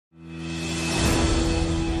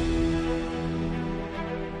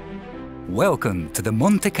Welcome to the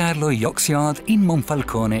Monte Carlo Yachts Yard in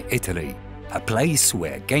Monfalcone, Italy, a place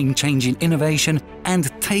where game-changing innovation and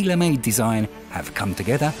tailor-made design have come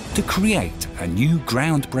together to create a new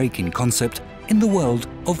groundbreaking concept in the world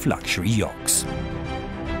of luxury yachts.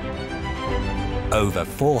 Over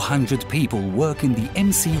 400 people work in the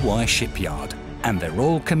MCY shipyard, and they're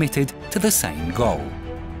all committed to the same goal: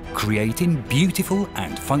 creating beautiful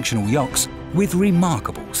and functional yachts with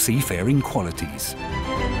remarkable seafaring qualities.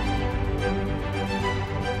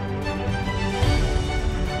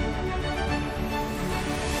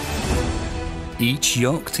 Each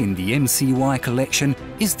yacht in the MCY collection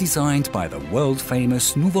is designed by the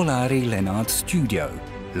world-famous Nuvolari-Leonard studio,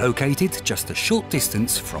 located just a short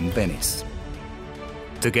distance from Venice.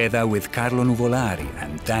 Together with Carlo Nuvolari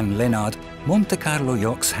and Dan Leonard, Monte Carlo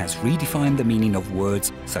Yachts has redefined the meaning of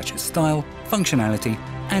words such as style, functionality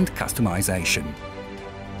and customization.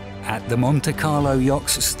 At the Monte Carlo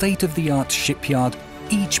Yachts state-of-the-art shipyard,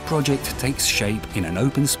 each project takes shape in an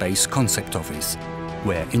open space concept office,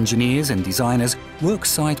 where engineers and designers work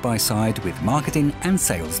side by side with marketing and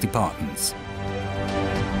sales departments.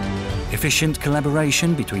 Efficient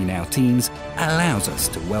collaboration between our teams allows us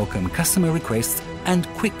to welcome customer requests and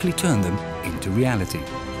quickly turn them into reality.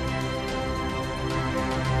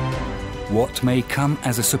 What may come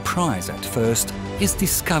as a surprise at first is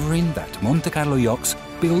discovering that Monte Carlo Yachts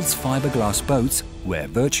builds fiberglass boats where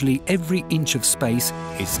virtually every inch of space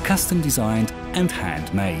is custom designed and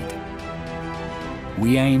handmade.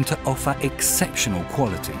 We aim to offer exceptional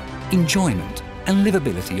quality, enjoyment and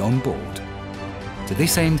livability on board. To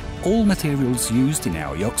this end, all materials used in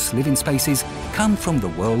our yachts' living spaces come from the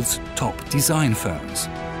world's top design firms.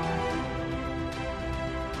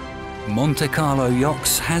 Monte Carlo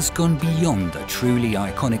Yachts has gone beyond a truly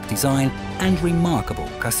iconic design and remarkable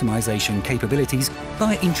customization capabilities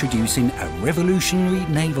by introducing a revolutionary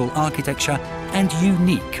naval architecture and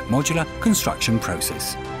unique modular construction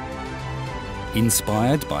process.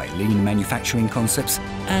 Inspired by lean manufacturing concepts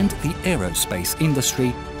and the aerospace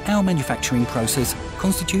industry, our manufacturing process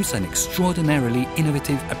constitutes an extraordinarily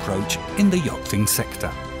innovative approach in the yachting sector.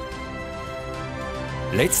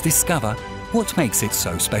 Let's discover what makes it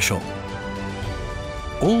so special.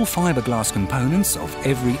 All fiberglass components of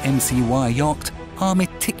every MCY yacht are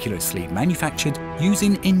meticulously manufactured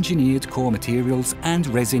using engineered core materials and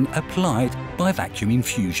resin applied by vacuum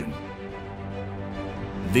infusion.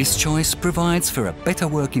 This choice provides for a better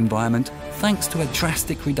work environment thanks to a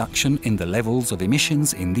drastic reduction in the levels of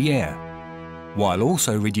emissions in the air, while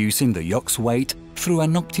also reducing the yacht's weight through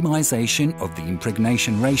an optimization of the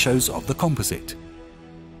impregnation ratios of the composite.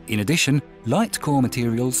 In addition, light core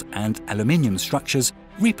materials and aluminium structures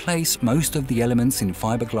replace most of the elements in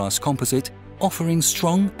fiberglass composite, offering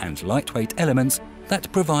strong and lightweight elements that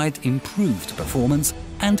provide improved performance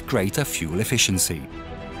and greater fuel efficiency.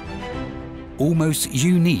 Almost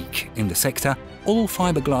unique in the sector, all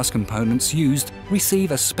fiberglass components used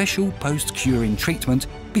receive a special post-curing treatment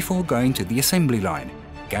before going to the assembly line,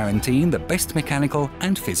 guaranteeing the best mechanical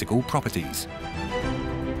and physical properties.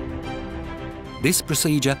 This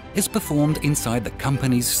procedure is performed inside the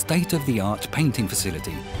company's state-of-the-art painting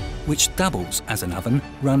facility, which doubles as an oven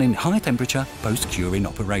running high-temperature post-curing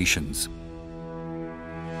operations.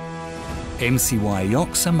 MCY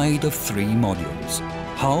yachts are made of 3 modules: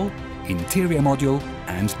 hull, interior module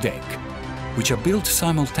and deck, which are built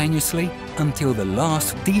simultaneously until the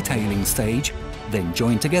last detailing stage, then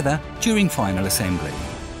joined together during final assembly.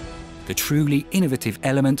 The truly innovative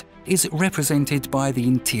element is represented by the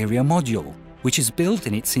interior module, which is built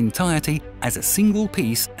in its entirety as a single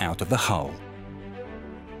piece out of the hull.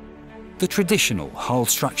 The traditional hull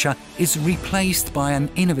structure is replaced by an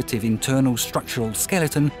innovative internal structural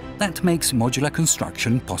skeleton that makes modular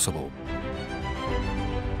construction possible.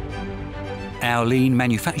 Our lean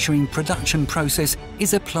manufacturing production process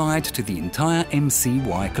is applied to the entire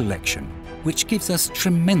MCY collection, which gives us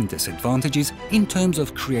tremendous advantages in terms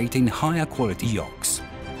of creating higher quality yachts.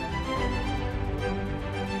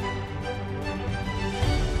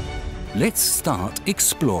 Let's start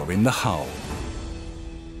exploring the hull.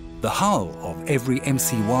 The hull of every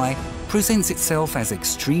MCY presents itself as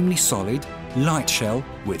extremely solid, light shell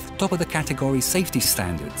with top-of-the-category safety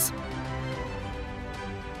standards.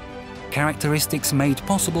 Characteristics made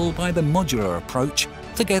possible by the modular approach,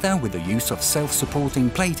 together with the use of self-supporting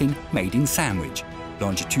plating made in sandwich,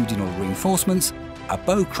 longitudinal reinforcements, a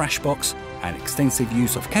bow crash box, and extensive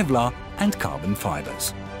use of Kevlar and carbon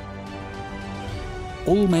fibers.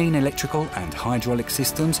 All main electrical and hydraulic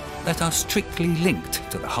systems that are strictly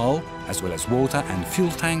linked to the hull, as well as water and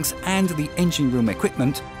fuel tanks and the engine room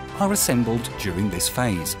equipment, are assembled during this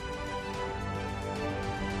phase.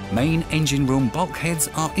 main engine room bulkheads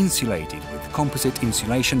are insulated with composite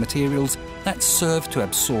insulation materials that serve to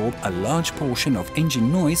absorb a large portion of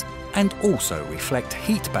engine noise and also reflect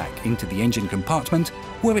heat back into the engine compartment,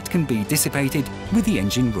 where it can be dissipated with the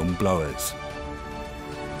engine room blowers.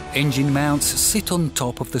 Engine mounts sit on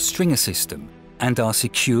top of the stringer system and are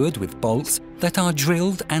secured with bolts that are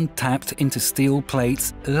drilled and tapped into steel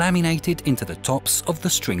plates laminated into the tops of the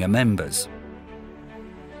stringer members.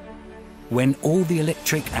 When all the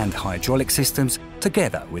electric and hydraulic systems,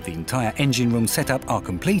 together with the entire engine room setup, are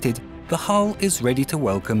completed, the hull is ready to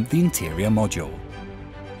welcome the interior module.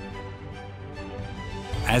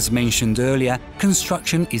 As mentioned earlier,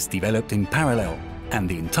 construction is developed in parallel, and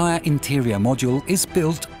the entire interior module is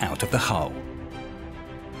built out of the hull.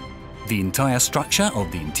 The entire structure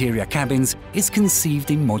of the interior cabins is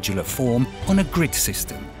conceived in modular form on a grid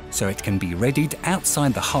system, so it can be readied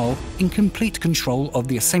outside the hull in complete control of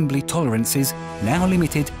the assembly tolerances, now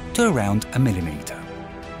limited to around 1 millimeter.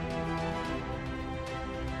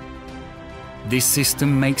 This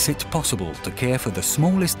system makes it possible to care for the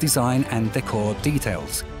smallest design and decor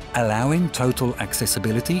details, allowing total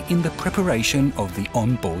accessibility in the preparation of the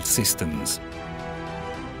onboard systems.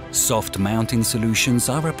 Soft mounting solutions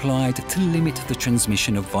are applied to limit the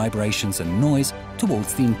transmission of vibrations and noise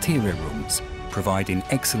towards the interior rooms, providing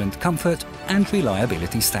excellent comfort and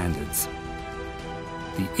reliability standards.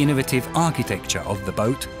 The innovative architecture of the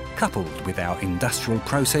boat, coupled with our industrial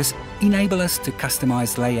process, enable us to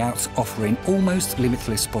customize layouts offering almost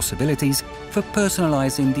limitless possibilities for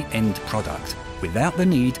personalizing the end product without the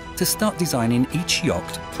need to start designing each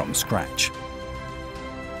yacht from scratch.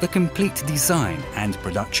 The complete design and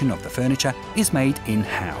production of the furniture is made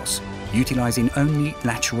in-house, utilizing only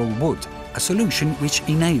natural wood, a solution which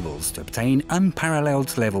enables to obtain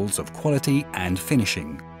unparalleled levels of quality and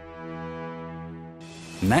finishing.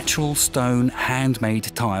 Natural stone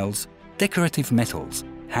handmade tiles, decorative metals,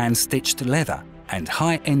 hand-stitched leather and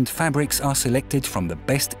high-end fabrics are selected from the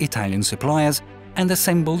best Italian suppliers and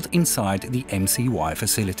assembled inside the MCY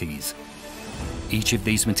facilities. Each of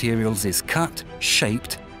these materials is cut,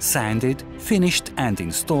 shaped, sanded, finished and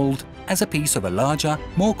installed as a piece of a larger,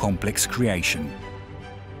 more complex creation.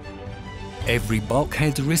 Every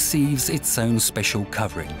bulkhead receives its own special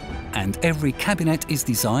covering, and every cabinet is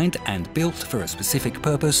designed and built for a specific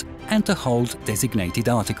purpose and to hold designated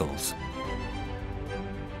articles.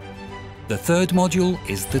 The third module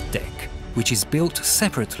is the deck, which is built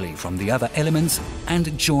separately from the other elements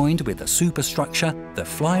and joined with the superstructure, the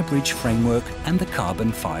flybridge framework and the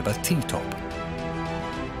carbon fibre T-top.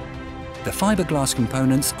 The fiberglass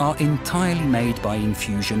components are entirely made by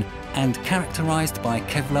infusion and characterized by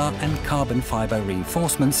Kevlar and carbon fiber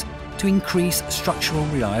reinforcements to increase structural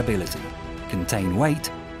reliability, contain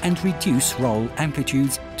weight and reduce roll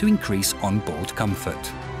amplitudes to increase onboard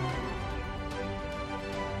comfort.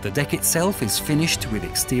 The deck itself is finished with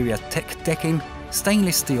exterior tech decking,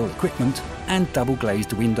 stainless steel equipment and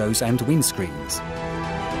double-glazed windows and windscreens.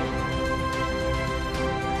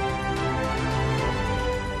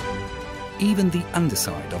 Even the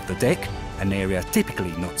underside of the deck, an area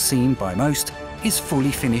typically not seen by most, is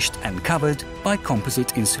fully finished and covered by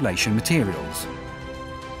composite insulation materials.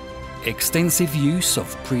 Extensive use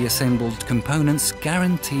of pre-assembled components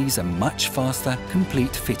guarantees a much faster,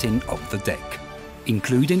 complete fitting of the deck,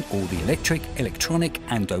 including all the electric, electronic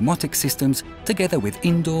and domotic systems, together with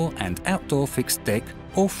indoor and outdoor fixed deck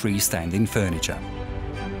or freestanding furniture.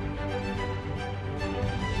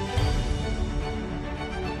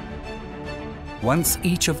 Once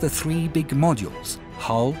each of the three big modules,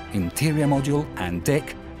 hull, interior module and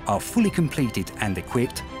deck, are fully completed and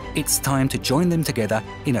equipped, it's time to join them together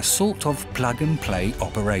in a sort of plug-and-play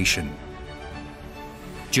operation.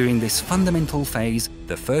 During this fundamental phase,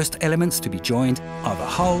 the first elements to be joined are the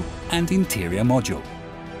hull and interior module.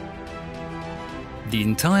 The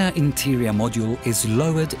entire interior module is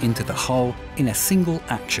lowered into the hull in a single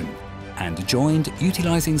action and joined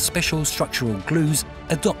utilizing special structural glues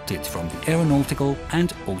adopted from the aeronautical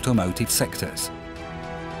and automotive sectors.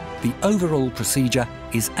 The overall procedure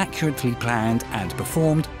is accurately planned and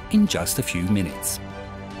performed in just a few minutes.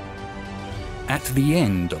 At the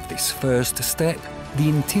end of this first step, the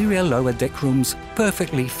interior lower deck rooms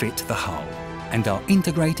perfectly fit the hull and are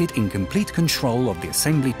integrated in complete control of the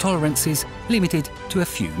assembly tolerances limited to a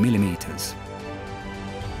few millimeters.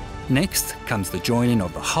 Next comes the joining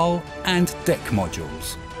of the hull and deck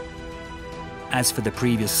modules. As for the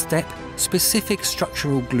previous step, specific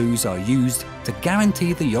structural glues are used to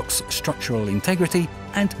guarantee the yacht's structural integrity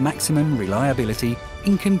and maximum reliability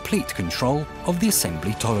in complete control of the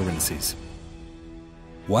assembly tolerances.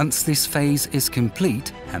 Once this phase is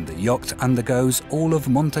complete and the yacht undergoes all of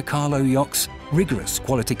Monte Carlo Yacht's rigorous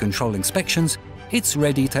quality control inspections, it's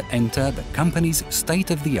ready to enter the company's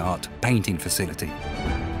state-of-the-art painting facility.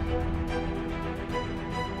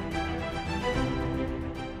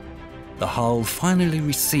 The hull finally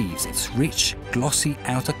receives its rich, glossy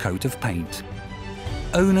outer coat of paint.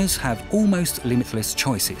 Owners have almost limitless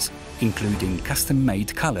choices, including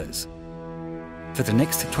custom-made colours. For the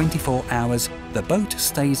next 24 hours, the boat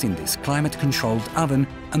stays in this climate-controlled oven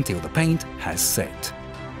until the paint has set.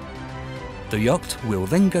 The yacht will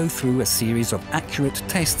then go through a series of accurate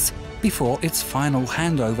tests before its final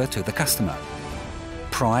handover to the customer.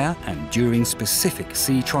 Prior and during specific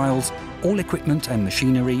sea trials, all equipment and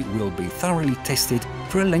machinery will be thoroughly tested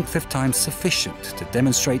for a length of time sufficient to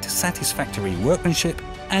demonstrate satisfactory workmanship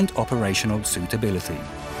and operational suitability.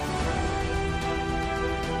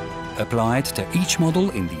 Applied to each model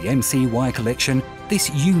in the MCY collection, this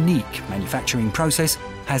unique manufacturing process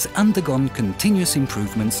has undergone continuous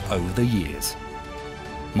improvements over the years.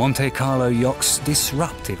 Monte Carlo Yacht's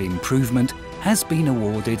disruptive improvement has been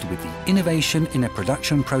awarded with the Innovation in a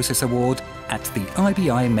Production Process Award at the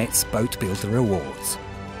IBI Metz Boat Builder Awards.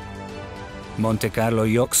 Monte Carlo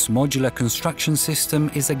Yacht's modular construction system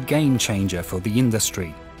is a game-changer for the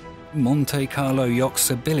industry. Monte Carlo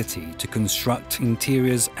Yacht's ability to construct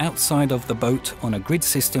interiors outside of the boat on a grid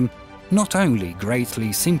system not only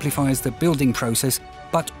greatly simplifies the building process,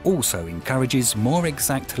 but also encourages more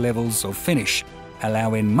exact levels of finish,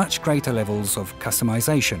 allowing much greater levels of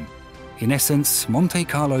customization. In essence, Monte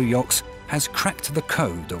Carlo Yachts has cracked the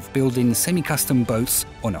code of building semi-custom boats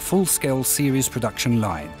on a full-scale series production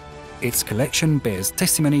line. Its collection bears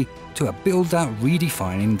testimony to a builder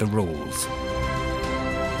redefining the rules.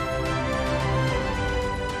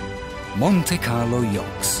 Monte Carlo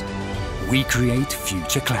Yachts. We create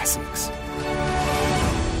future classics.